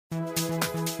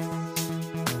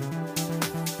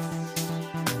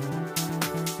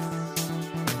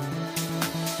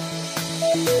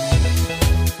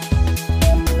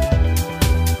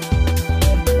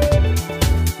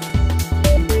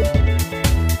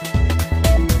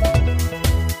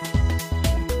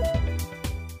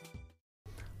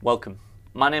Welcome.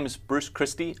 My name is Bruce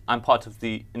Christie. I'm part of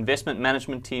the investment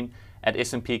management team at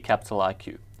S&P Capital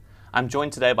IQ. I'm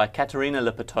joined today by Kateryna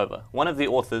Lipatova, one of the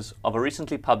authors of a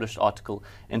recently published article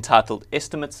entitled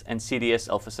Estimates and CDS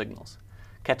Alpha Signals.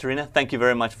 Kateryna, thank you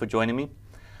very much for joining me.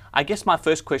 I guess my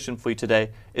first question for you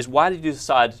today is, why did you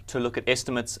decide to look at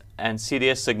estimates and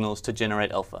CDS signals to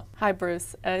generate alpha? Hi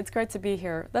Bruce, it's great to be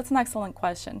here. That's an excellent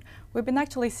question. We've been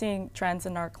actually seeing trends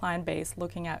in our client base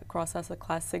looking at cross-asset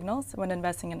class signals when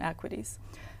investing in equities,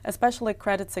 especially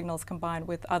credit signals combined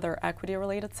with other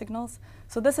equity-related signals.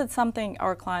 So this is something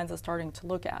our clients are starting to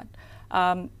look at.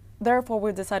 Therefore,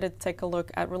 we decided to take a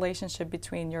look at relationship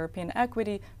between European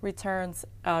equity returns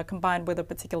combined with a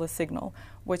particular signal,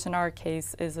 which in our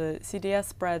case is a CDS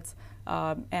spreads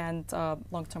and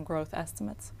long-term growth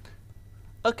estimates.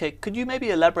 Okay, could you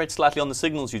maybe elaborate slightly on the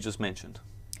signals you just mentioned?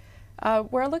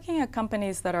 We're looking at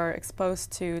companies that are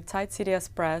exposed to tight CDS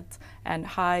spreads and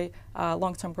high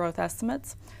long-term growth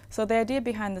estimates. So the idea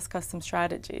behind this custom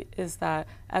strategy is that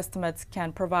estimates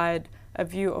can provide a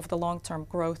view of the long-term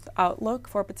growth outlook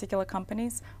for particular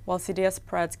companies, while CDS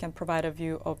spreads can provide a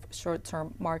view of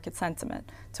short-term market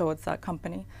sentiment towards that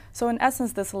company. So in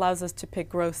essence, this allows us to pick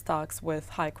growth stocks with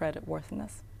high credit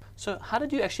worthiness. So how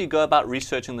did you actually go about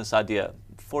researching this idea?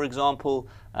 For example,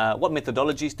 what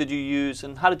methodologies did you use,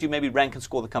 and how did you maybe rank and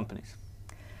score the companies?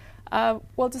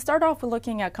 Well, to start off, we're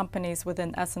looking at companies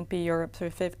within S&P Europe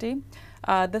 350.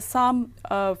 The sum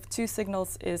of two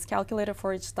signals is calculated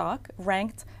for each stock,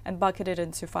 ranked, and bucketed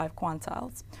into 5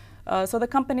 quantiles. So the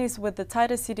companies with the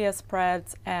tightest CDS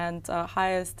spreads and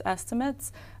highest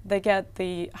estimates, they get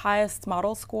the highest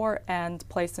model score and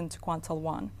placed into quantile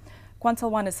 1.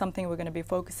 Quantile 1 is something we're going to be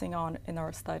focusing on in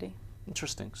our study.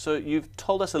 Interesting. So you've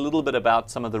told us a little bit about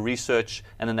some of the research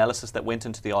and analysis that went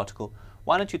into the article.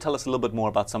 Why don't you tell us a little bit more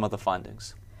about some of the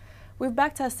findings? We've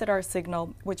backtested our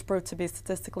signal, which proved to be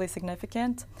statistically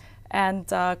significant, and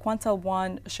quantile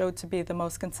 1 showed to be the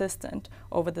most consistent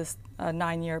over this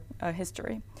 9-year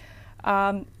history.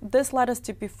 This led us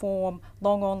to perform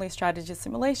long-only strategy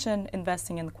simulation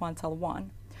investing in quantile 1.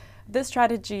 This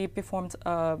strategy performed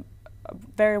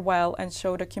very well and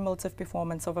showed a cumulative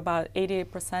performance of about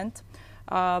 88%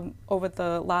 over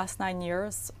the last 9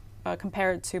 years,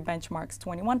 compared to benchmark's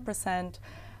 21%.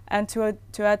 And to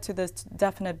add to this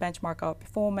definite benchmark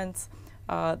outperformance,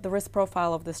 the risk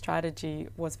profile of the strategy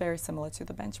was very similar to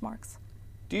the benchmarks.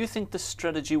 Do you think this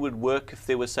strategy would work if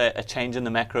there was, say, a change in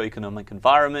the macroeconomic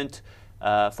environment?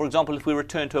 For example, if we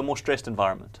return to a more stressed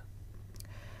environment?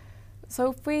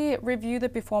 So if we review the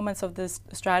performance of this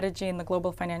strategy in the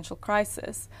global financial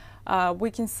crisis, we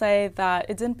can say that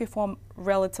it didn't perform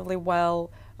relatively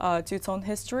well to its own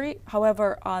history.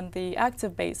 However, on the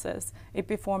active basis, it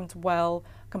performed well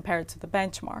compared to the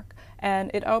benchmark,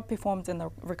 and it outperformed in the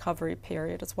recovery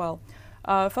period as well.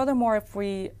 Furthermore, if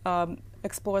we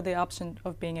explore the option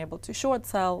of being able to short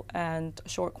sell and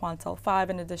short quantile 5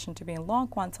 in addition to being long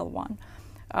quantile 1,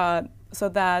 so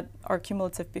that our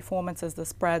cumulative performance is the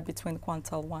spread between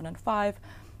quantile 1 and 5,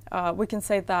 we can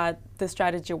say that this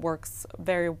strategy works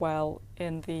very well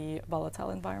in the volatile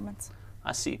environments.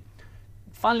 I see.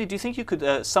 Finally, do you think you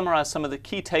could summarize some of the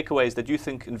key takeaways that you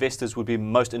think investors would be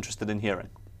most interested in hearing?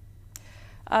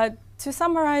 To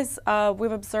summarize,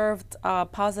 we've observed a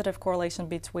positive correlation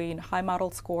between high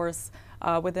model scores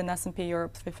within S&P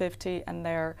Europe 350 and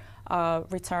their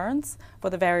returns for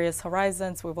the various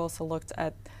horizons. We've also looked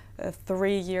at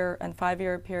 3-year and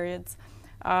 5-year periods.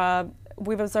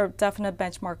 We've observed definite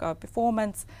benchmark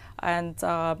outperformance and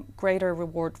greater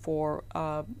reward for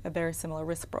a very similar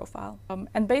risk profile.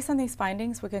 And based on these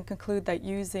findings, we can conclude that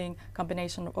using a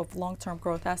combination of long-term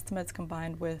growth estimates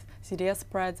combined with CDS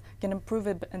spreads can improve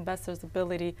investors'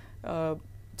 ability to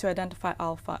identify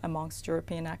alpha amongst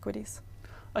European equities.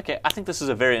 Okay, I think this is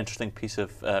a very interesting piece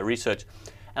of research,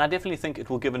 and I definitely think it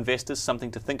will give investors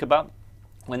something to think about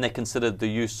when they consider the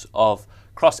use of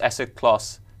cross-asset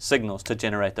class signals to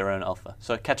generate their own alpha.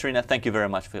 So Kateryna, thank you very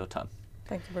much for your time.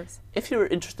 Thank you, Bruce. If you're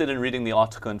interested in reading the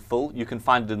article in full, you can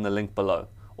find it in the link below.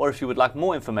 Or if you would like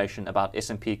more information about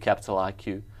S&P Capital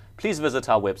IQ, please visit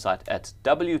our website at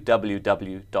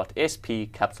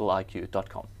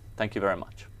www.spcapitaliq.com. Thank you very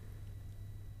much.